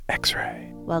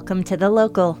XRAY. Welcome to The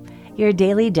Local, your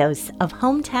daily dose of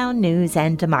hometown news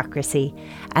and democracy.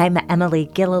 I'm Emily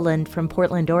Gilliland from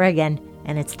Portland, Oregon,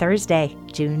 and it's Thursday,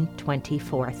 June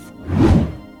 24th.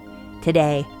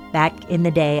 Today, back in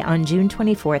the day on June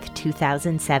 24th,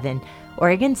 2007,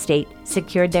 Oregon State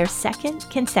secured their second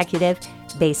consecutive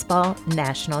baseball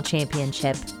national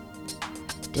championship.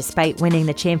 Despite winning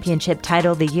the championship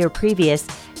title the year previous,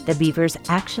 the Beavers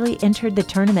actually entered the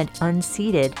tournament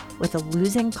unseeded with a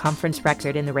losing conference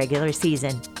record in the regular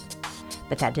season.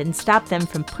 But that didn't stop them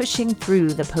from pushing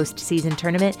through the postseason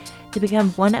tournament to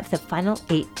become one of the final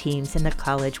 8 teams in the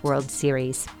College World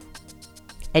Series.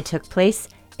 It took place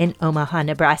in Omaha,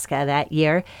 Nebraska that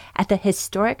year at the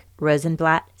historic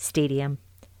Rosenblatt Stadium.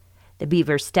 The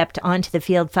Beavers stepped onto the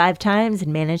field 5 times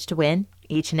and managed to win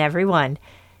each and every one.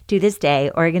 To this day,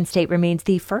 Oregon State remains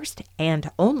the first and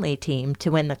only team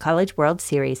to win the College World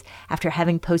Series after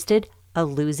having posted a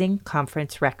losing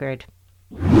conference record.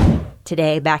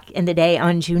 Today, back in the day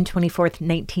on June 24th,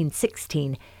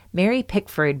 1916, Mary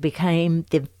Pickford became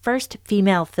the first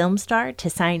female film star to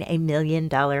sign a $1 million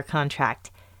contract.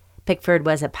 Pickford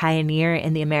was a pioneer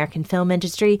in the American film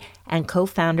industry and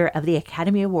co-founder of the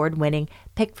Academy Award-winning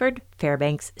Pickford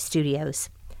Fairbanks Studios.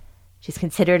 She's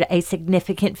considered a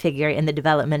significant figure in the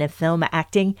development of film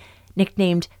acting,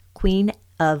 nicknamed Queen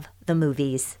of the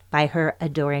Movies by her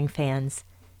adoring fans.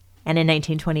 And in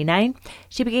 1929,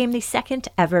 she became the second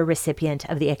ever recipient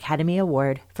of the Academy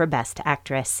Award for Best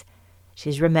Actress.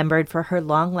 She's remembered for her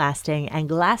long-lasting and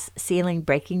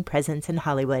glass-ceiling-breaking presence in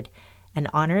Hollywood and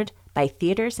honored by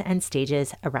theaters and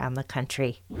stages around the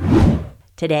country.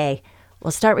 Today, we'll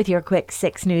start with your quick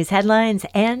 6 news headlines,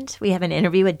 and we have an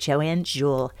interview with Joanne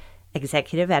Zoule,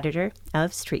 executive editor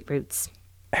of Street Roots.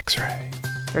 XRAY.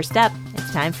 First up,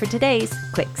 it's time for today's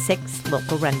Quick 6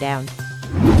 local rundown.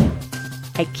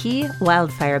 A key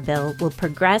wildfire bill will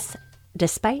progress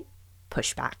despite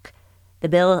pushback. The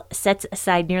bill sets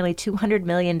aside nearly $200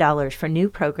 million for new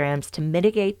programs to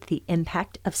mitigate the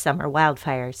impact of summer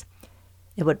wildfires.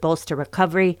 It would bolster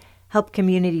recovery, help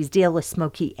communities deal with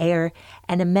smoky air,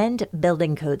 and amend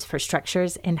building codes for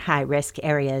structures in high-risk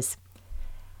areas.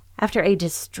 After a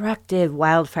destructive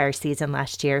wildfire season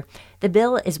last year, the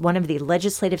bill is one of the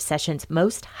legislative session's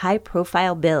most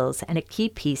high-profile bills and a key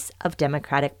piece of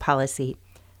Democratic policy.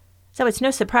 So it's no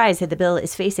surprise that the bill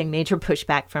is facing major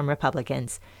pushback from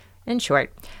Republicans. In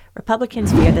short,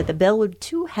 Republicans fear that the bill would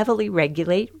too heavily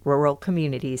regulate rural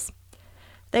communities.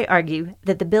 They argue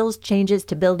that the bill's changes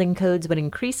to building codes would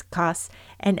increase costs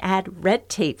and add red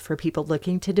tape for people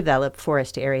looking to develop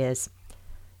forest areas.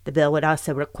 The bill would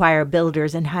also require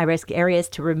builders in high-risk areas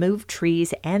to remove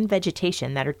trees and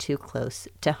vegetation that are too close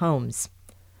to homes.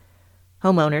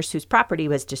 Homeowners whose property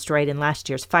was destroyed in last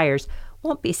year's fires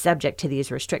won't be subject to these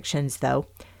restrictions, though.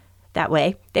 That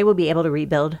way, they will be able to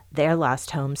rebuild their lost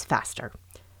homes faster.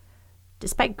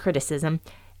 Despite criticism,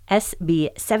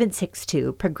 SB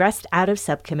 762 progressed out of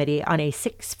subcommittee on a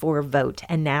 6-4 vote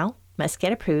and now must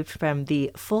get approved from the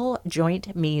full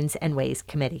Joint Means and Ways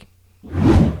Committee.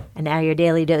 And now your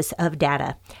daily dose of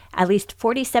data. At least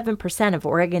 47% of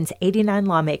Oregon's 89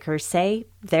 lawmakers say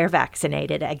they're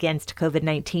vaccinated against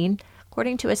COVID-19,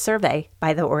 according to a survey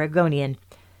by The Oregonian.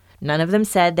 None of them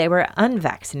said they were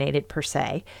unvaccinated per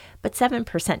se, but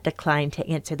 7% declined to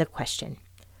answer the question.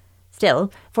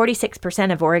 Still,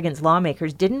 46% of Oregon's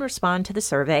lawmakers didn't respond to the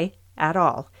survey at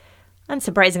all.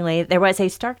 Unsurprisingly, there was a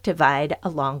stark divide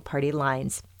along party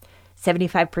lines.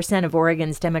 75% of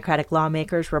Oregon's Democratic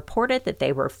lawmakers reported that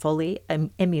they were fully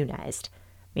immunized.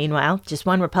 Meanwhile, just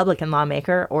one Republican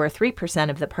lawmaker, or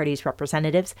 3% of the party's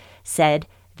representatives, said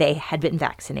they had been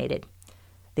vaccinated.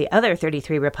 The other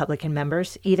 33 Republican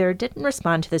members either didn't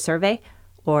respond to the survey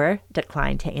or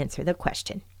declined to answer the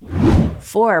question.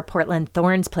 4 Portland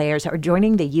Thorns players are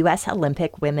joining the U.S.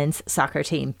 Olympic women's soccer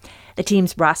team. The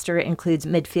team's roster includes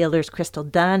midfielders Crystal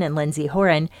Dunn and Lindsay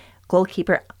Horan,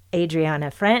 goalkeeper Adriana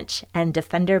French, and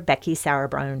defender Becky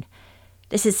Sauerbrunn.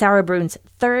 This is Sauerbrun's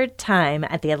 3rd time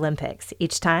at the Olympics.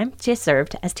 Each time, she has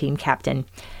served as team captain.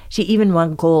 She even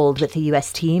won gold with the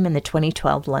U.S. team in the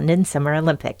 2012 London Summer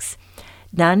Olympics.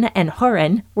 Dunn and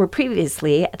Horan were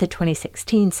previously at the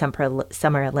 2016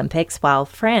 Summer Olympics, while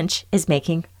French is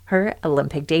making her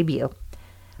Olympic debut.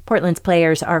 Portland's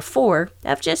players are 4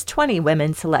 of just 20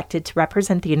 women selected to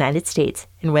represent the United States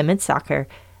in women's soccer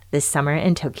this summer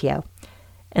in Tokyo.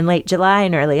 In late July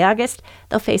and early August,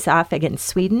 they'll face off against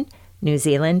Sweden, New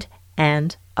Zealand,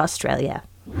 and Australia.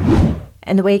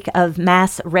 In the wake of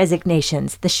mass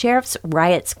resignations, the sheriff's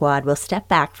riot squad will step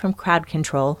back from crowd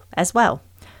control as well.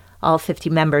 All 50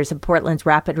 members of Portland's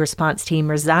rapid response team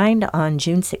resigned on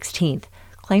June 16th,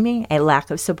 claiming a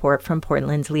lack of support from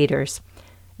Portland's leaders.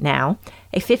 Now,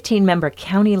 a 15-member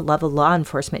county-level law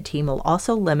enforcement team will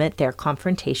also limit their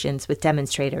confrontations with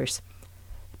demonstrators.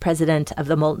 The president of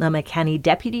the Multnomah County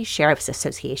Deputy Sheriff's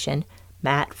Association,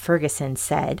 Matt Ferguson,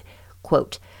 said,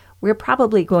 quote, "We're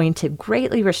probably going to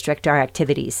greatly restrict our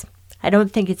activities. I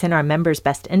don't think it's in our members'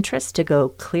 best interest to go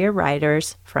clear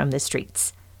rioters from the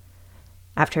streets."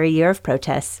 After a year of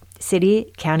protests,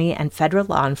 city, county, and federal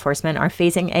law enforcement are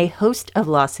facing a host of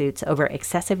lawsuits over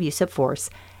excessive use of force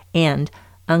and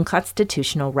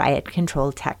unconstitutional riot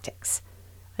control tactics.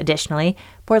 Additionally,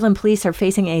 Portland police are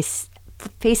facing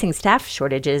staff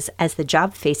shortages as the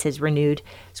job faces renewed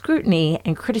scrutiny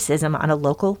and criticism on a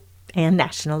local and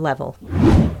national level.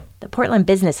 The Portland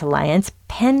Business Alliance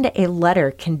penned a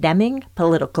letter condemning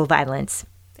political violence.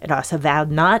 It also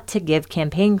vowed not to give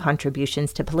campaign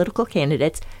contributions to political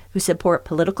candidates who support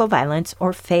political violence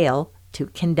or fail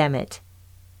to condemn it.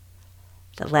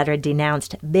 The letter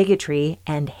denounced bigotry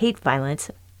and hate violence,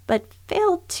 but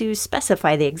failed to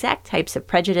specify the exact types of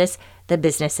prejudice the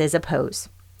businesses oppose.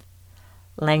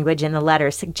 Language in the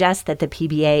letter suggests that the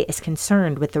PBA is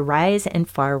concerned with the rise in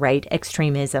far-right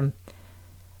extremism.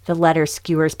 The letter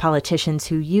skewers politicians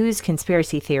who use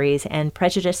conspiracy theories and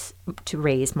prejudice to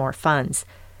raise more funds.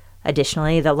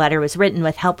 Additionally, the letter was written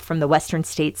with help from the Western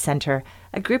States Center,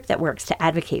 a group that works to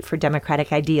advocate for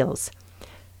democratic ideals.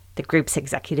 The group's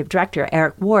executive director,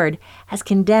 Eric Ward, has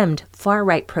condemned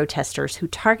far-right protesters who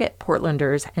target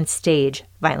Portlanders and stage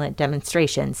violent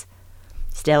demonstrations.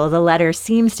 Still, the letter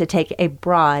seems to take a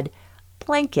broad,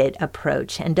 blanket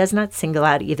approach and does not single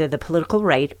out either the political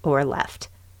right or left.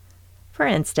 For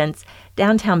instance,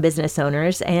 downtown business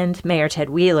owners and Mayor Ted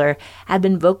Wheeler have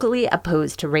been vocally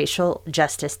opposed to racial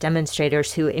justice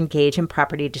demonstrators who engage in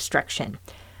property destruction.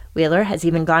 Wheeler has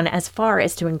even gone as far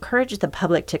as to encourage the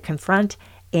public to confront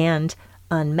and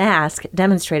unmask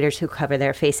demonstrators who cover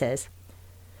their faces.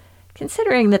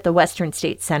 Considering that the Western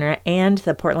States Center and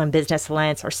the Portland Business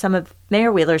Alliance are some of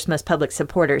Mayor Wheeler's most public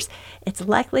supporters, it's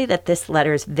likely that this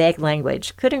letter's vague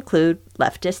language could include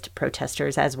leftist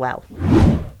protesters as well.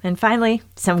 And finally,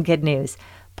 some good news.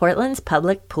 Portland's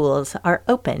public pools are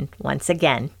open once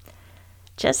again.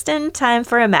 Just in time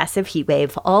for a massive heat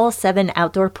wave, all 7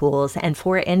 outdoor pools and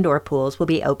 4 indoor pools will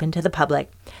be open to the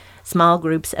public. Small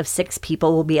groups of 6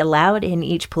 people will be allowed in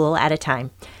each pool at a time.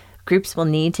 Groups will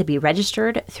need to be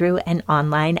registered through an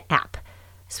online app.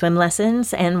 Swim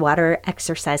lessons and water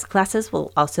exercise classes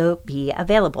will also be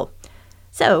available.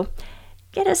 So,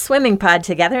 get a swimming pod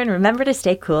together and remember to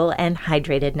stay cool and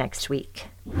hydrated next week.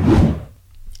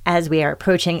 As we are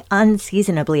approaching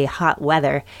unseasonably hot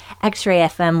weather, XRAY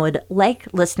FM would like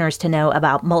listeners to know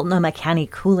about Multnomah County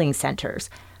Cooling Centers.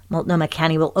 Multnomah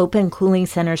County will open cooling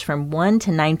centers from 1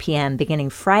 to 9 p.m. beginning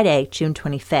Friday, June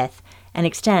 25th, and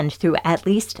extend through at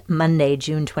least Monday,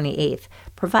 June 28th,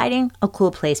 providing a cool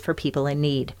place for people in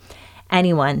need.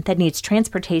 Anyone that needs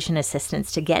transportation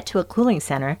assistance to get to a cooling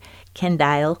center can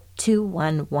dial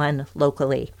 211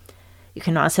 locally. You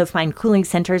can also find cooling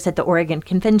centers at the Oregon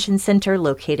Convention Center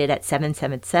located at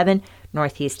 777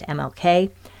 Northeast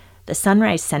MLK, the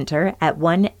Sunrise Center at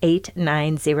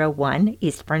 18901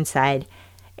 East Burnside,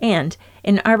 and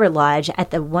in Arbor Lodge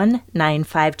at the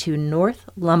 1952 North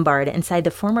Lombard inside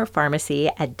the former pharmacy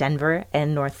at Denver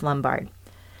and North Lombard.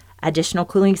 Additional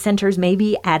cooling centers may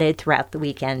be added throughout the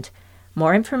weekend.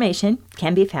 More information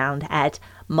can be found at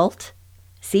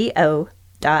multco.us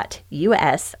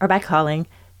or by calling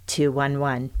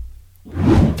 211.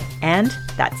 And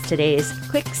that's today's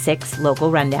Quick 6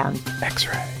 Local Rundown.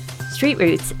 X-Ray. Street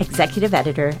Roots Executive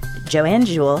Editor Joanne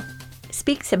Zoule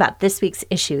speaks about this week's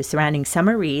issue surrounding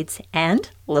summer reads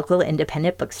and local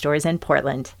independent bookstores in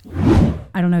Portland.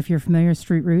 I don't know if you're familiar with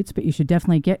Street Roots, but you should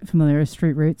definitely get familiar with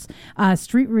Street Roots.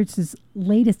 Street Roots'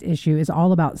 latest issue is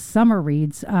all about summer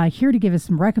reads. Here to give us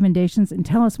some recommendations and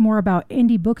tell us more about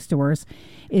indie bookstores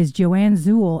is Joanne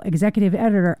Zoule, Executive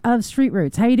Editor of Street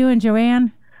Roots. How you doing,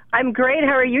 Joanne? I'm great.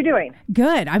 How are you doing?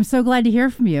 Good. I'm so glad to hear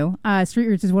from you. Street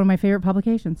Roots is one of my favorite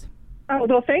publications. Oh,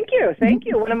 well, thank you. Thank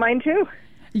you. One of mine, too.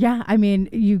 Yeah, I mean,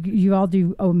 you all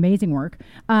do amazing work.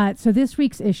 So this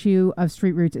week's issue of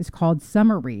Street Roots is called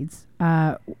Summer Reads.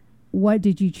 What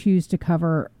did you choose to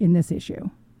cover in this issue?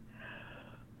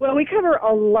 Well, we cover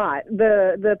a lot.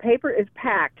 The paper is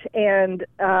packed, and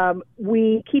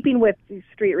we, keeping with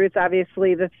Street Roots,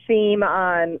 obviously, the theme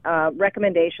on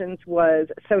recommendations was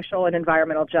social and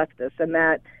environmental justice, and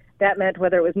that meant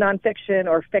whether it was nonfiction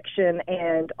or fiction,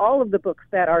 and all of the books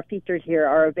that are featured here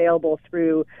are available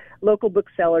through local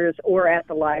booksellers or at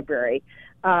the library.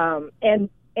 And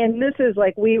this is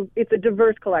it's a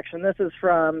diverse collection. This is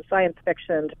from science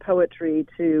fiction to poetry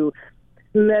to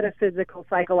metaphysical,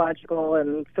 psychological,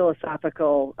 and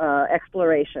philosophical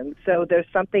exploration. So there's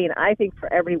something, I think,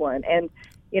 for everyone. And,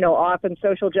 often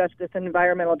social justice and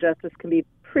environmental justice can be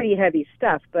pretty heavy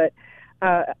stuff, but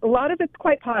a lot of it's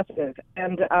quite positive.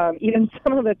 And even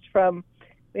some of it's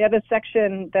we have a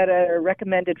section that are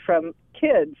recommended from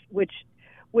kids, which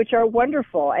are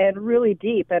wonderful and really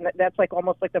deep. And that's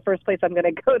almost like the first place I'm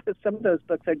going to go to. Some of those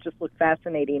books just look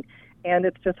fascinating. And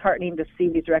it's just heartening to see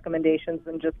these recommendations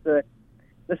and just the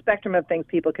spectrum of things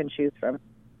people can choose from.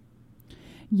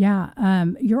 Yeah.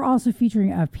 You're also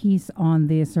featuring a piece on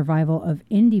the survival of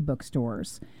indie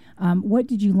bookstores. What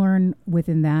did you learn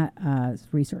within that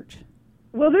research?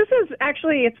 Well, this is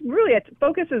actually, it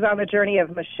focuses on the journey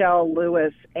of Michelle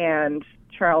Lewis and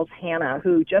Charles Hanna,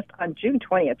 who just on June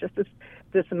 20th, just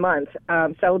this month,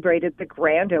 celebrated the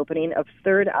grand opening of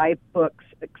Third Eye Books,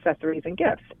 Accessories, and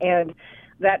Gifts. And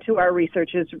that, to our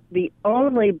research, is the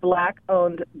only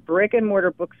Black-owned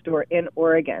brick-and-mortar bookstore in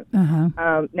Oregon.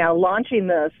 Uh-huh. Now, launching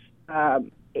this,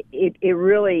 it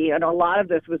really, and a lot of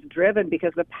this was driven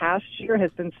because the past year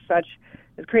has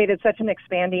created such an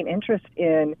expanding interest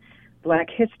in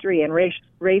Black history and race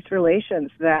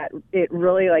relations that it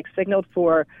really signaled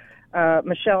for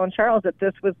Michelle and Charles that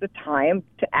this was the time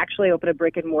to actually open a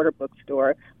brick-and-mortar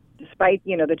bookstore, despite,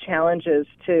 the challenges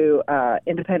to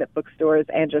independent bookstores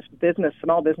and just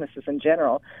small businesses in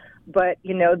general. But,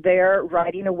 they're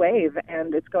riding a wave,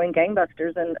 and it's going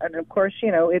gangbusters. And of course,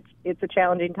 it's a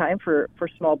challenging time for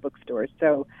small bookstores.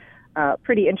 So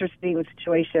pretty interesting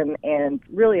situation and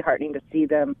really heartening to see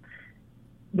them,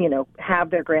 have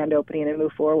their grand opening and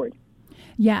move forward.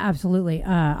 Yeah, absolutely.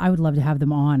 I would love to have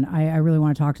them on. I really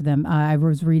want to talk to them. I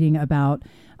was reading about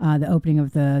the opening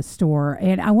of the store,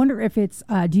 and I wonder if it's,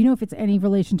 do you know if it's any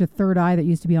relation to Third Eye that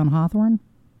used to be on Hawthorne?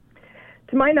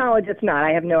 To my knowledge, it's not.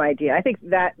 I have no idea. I think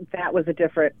that was a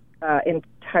different,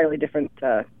 entirely different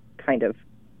kind of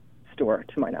store,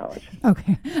 to my knowledge.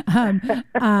 Okay.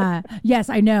 Yes,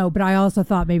 I know, but I also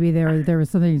thought maybe there was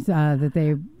something that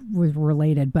they was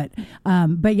related, but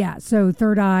yeah. So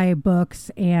Third Eye Books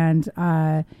and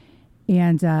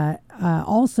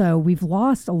also we've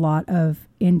lost a lot of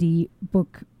indie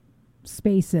book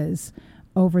spaces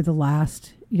over the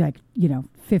last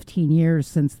 15 years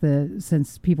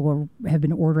since people have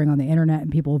been ordering on the internet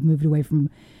and people have moved away from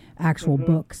actual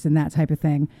books and that type of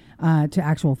thing to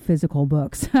actual physical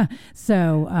books.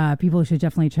 So people should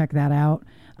definitely check that out.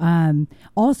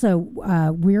 Also,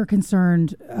 we're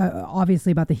concerned,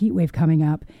 obviously, about the heat wave coming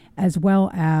up, as well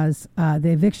as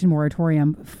the eviction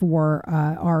moratorium for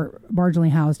our marginally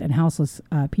housed and houseless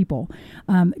people.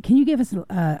 Can you give us an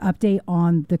update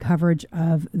on the coverage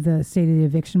of the state of the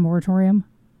eviction moratorium?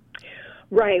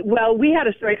 Right. Well, we had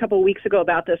a story a couple of weeks ago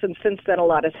about this, and since then a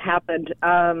lot has happened.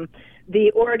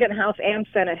 The Oregon House and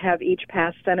Senate have each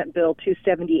passed Senate Bill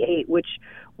 278, which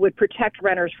would protect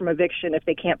renters from eviction if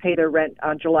they can't pay their rent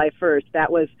on July 1st. That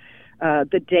was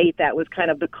the date that was kind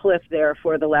of the cliff there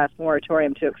for the last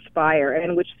moratorium to expire,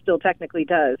 and which still technically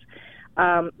does.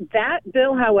 That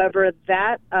bill, however,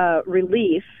 that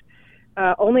relief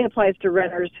only applies to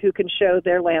renters who can show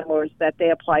their landlords that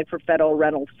they applied for federal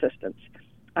rental assistance,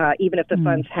 even if the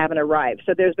funds haven't arrived.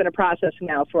 So there's been a process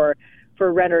now for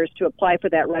renters to apply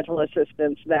for that rental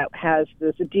assistance that has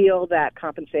this deal that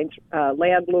compensates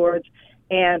landlords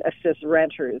and assists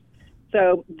renters.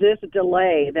 So this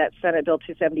delay that Senate Bill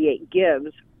 278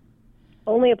 gives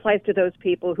only applies to those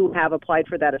people who have applied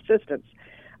for that assistance.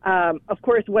 Of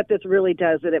course, what this really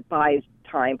does is it buys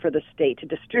time for the state to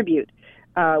distribute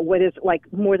what is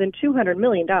more than $200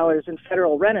 million in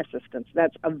federal rent assistance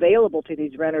that's available to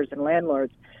these renters and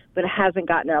landlords, but hasn't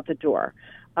gotten out the door.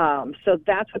 So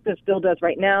that's what this bill does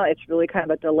right now. It's really kind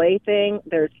of a delay thing.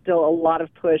 There's still a lot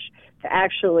of push to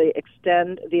actually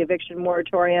extend the eviction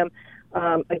moratorium.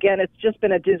 Again, it's just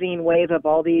been a dizzying wave of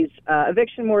all these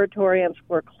eviction moratoriums,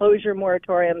 foreclosure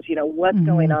moratoriums, what's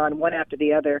going on one after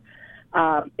the other.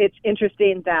 It's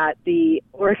interesting that the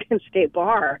Oregon State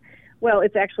Bar, well,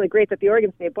 it's actually great that the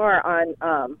Oregon State Bar on,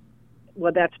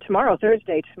 that's tomorrow,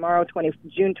 Thursday,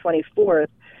 June 24th,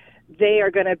 they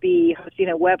are going to be hosting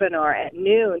a webinar at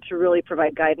noon to really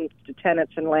provide guidance to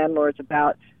tenants and landlords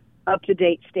about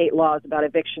up-to-date state laws about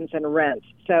evictions and rents.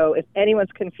 So if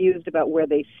anyone's confused about where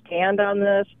they stand on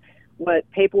this, what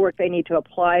paperwork they need to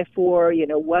apply for,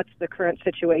 what's the current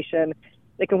situation,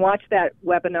 they can watch that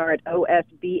webinar at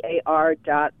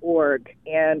osbar.org.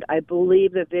 And I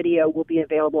believe the video will be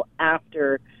available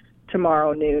after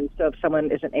tomorrow noon. So if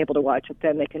someone isn't able to watch it,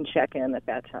 then they can check in at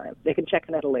that time. They can check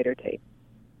in at a later date.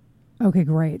 Okay,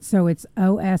 great. So it's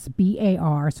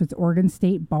OSBAR. So it's Oregon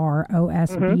State Bar,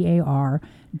 OSBAR.org.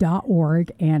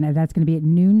 And that's going to be at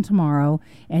noon tomorrow.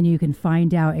 And you can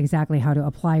find out exactly how to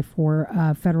apply for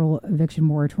federal eviction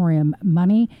moratorium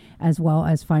money, as well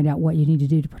as find out what you need to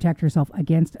do to protect yourself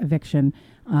against eviction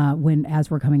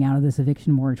as we're coming out of this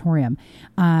eviction moratorium.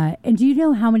 And do you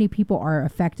know how many people are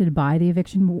affected by the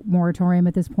eviction moratorium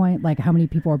at this point? Like how many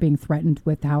people are being threatened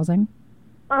with housing?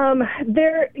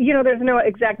 There's no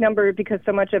exact number because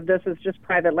so much of this is just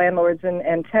private landlords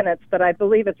and tenants, but I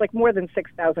believe it's like more than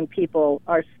 6,000 people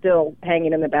are still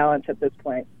hanging in the balance at this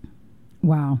point.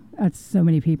 Wow, that's so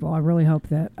many people. I really hope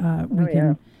that we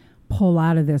can pull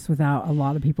out of this without a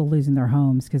lot of people losing their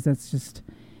homes, because that's just,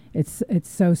 it's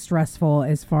so stressful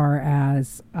as far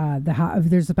as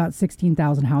there's about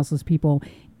 16,000 houseless people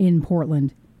in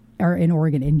Portland or in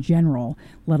Oregon in general,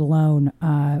 let alone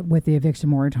with the eviction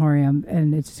moratorium,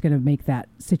 and it's just going to make that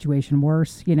situation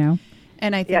worse, you know?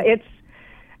 And I think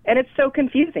it's so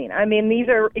confusing. I mean, these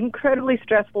are incredibly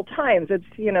stressful times. It's,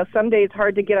 some days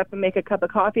hard to get up and make a cup of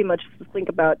coffee, much to think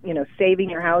about, saving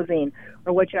your housing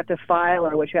or what you have to file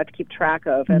or what you have to keep track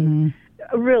of. And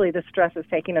really the stress is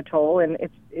taking a toll, and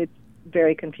it's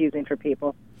very confusing for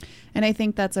people. And I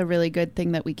think that's a really good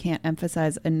thing that we can't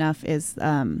emphasize enough is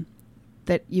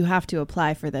that you have to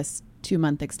apply for this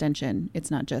 2-month extension.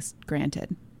 It's not just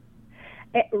granted.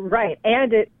 Right.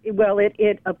 And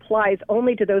it applies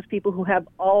only to those people who have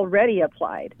already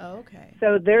applied. Oh, okay.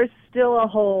 So there's still a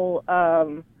whole,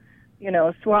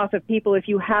 swath of people. If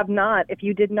you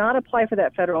did not apply for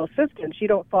that federal assistance, you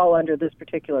don't fall under this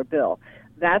particular bill.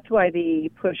 That's why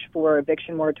the push for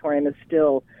eviction moratorium is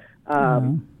still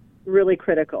really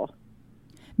critical.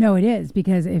 No, it is,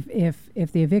 because if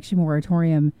the eviction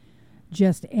moratorium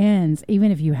just ends,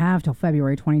 even if you have till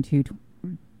February 22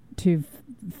 to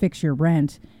fix your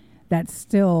rent, that's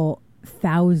still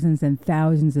thousands and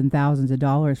thousands and thousands of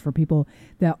dollars for people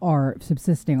that are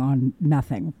subsisting on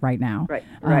nothing right now.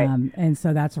 Right. And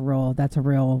so that's a real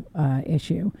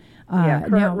issue.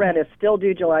 Current rent is still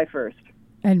due July 1st.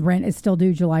 And rent is still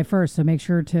due July 1st, so make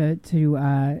sure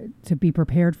to be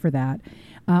prepared for that.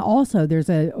 Also, there's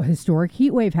a historic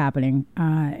heat wave happening,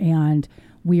 and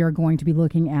we are going to be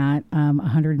looking at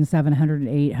 107,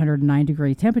 108, 109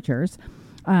 degree temperatures.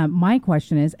 My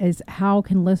question is how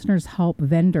can listeners help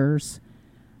vendors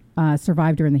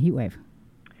survive during the heat wave?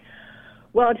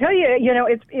 Well, I'll tell you,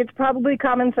 it's probably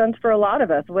common sense for a lot of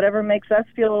us. Whatever makes us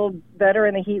feel better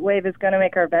in the heat wave is going to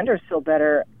make our vendors feel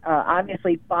better.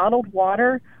 Obviously, bottled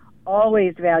water,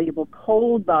 always valuable.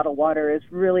 Cold bottled water is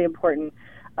really important.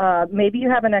 Maybe you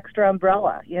have an extra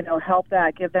umbrella, help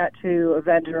that, give that to a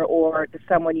vendor or to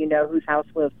someone whose house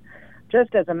lives,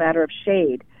 just as a matter of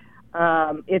shade.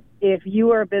 If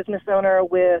you are a business owner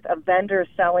with a vendor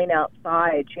selling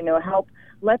outside, help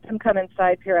let them come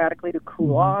inside periodically to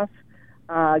cool off,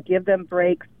 give them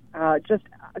breaks, just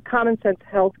common sense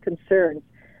health concerns.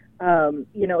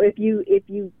 If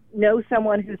you know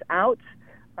someone who's out,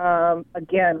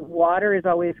 again, water is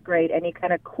always great. Any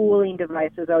kind of cooling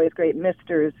device is always great.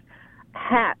 Misters,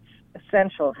 hats,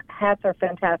 essential. Hats are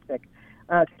fantastic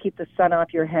to keep the sun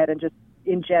off your head and just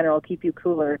in general keep you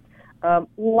cooler.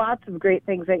 Lots of great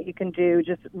things that you can do,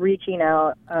 just reaching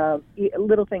out.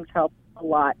 Little things help a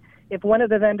lot. If one of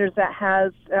the vendors that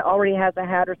already has a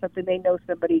hat or something, they know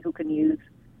somebody who can use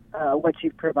what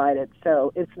you've provided.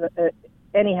 So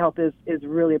any help is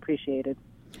really appreciated.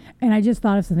 And I just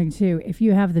thought of something, too. If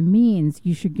you have the means,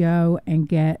 you should go and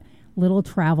get little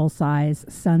travel size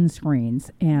sunscreens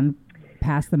and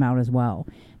pass them out as well.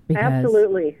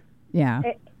 Absolutely. Yeah.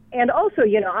 And also,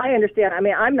 I understand. I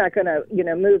mean, I'm not going to,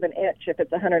 move an inch if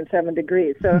it's 107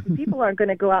 degrees. So if people aren't going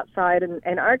to go outside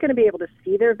and aren't going to be able to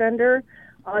see their vendor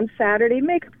on Saturday,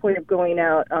 make a point of going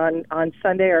out on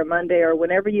Sunday or Monday or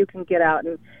whenever you can get out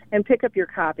and pick up your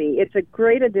copy. It's a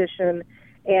great addition.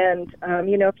 And,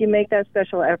 if you make that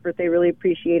special effort, they really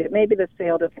appreciate it. Maybe the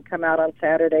sale doesn't come out on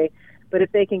Saturday, but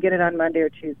if they can get it on Monday or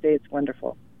Tuesday, it's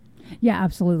wonderful. Yeah,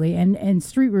 absolutely. And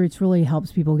Street Roots really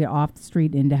helps people get off the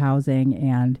street into housing,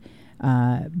 and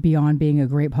beyond being a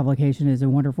great publication, is a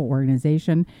wonderful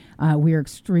organization. We are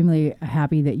extremely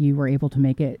happy that you were able to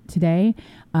make it today,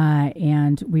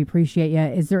 and we appreciate you.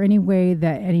 Is there any way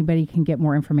that anybody can get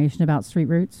more information about Street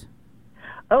Roots?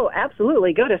 Oh,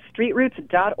 absolutely. Go to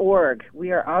streetroots.org.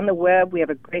 We are on the web. We have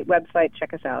a great website.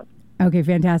 Check us out. Okay,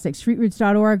 fantastic.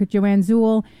 Streetroots.org. Joanne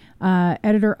Zoule,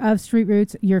 editor of Street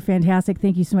Roots. You're fantastic.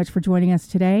 Thank you so much for joining us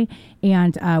today.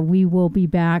 And we will be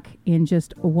back in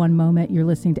just one moment. You're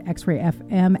listening to X-Ray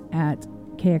FM at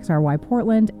KXRY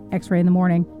Portland, X-Ray in the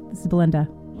Morning. This is Belinda.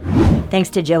 Thanks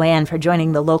to Joanne for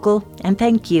joining The Local, and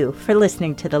thank you for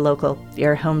listening to The Local,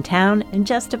 your hometown in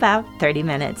just about 30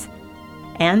 minutes.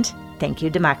 And thank you,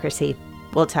 Democracy.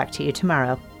 We'll talk to you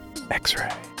tomorrow.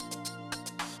 X-Ray.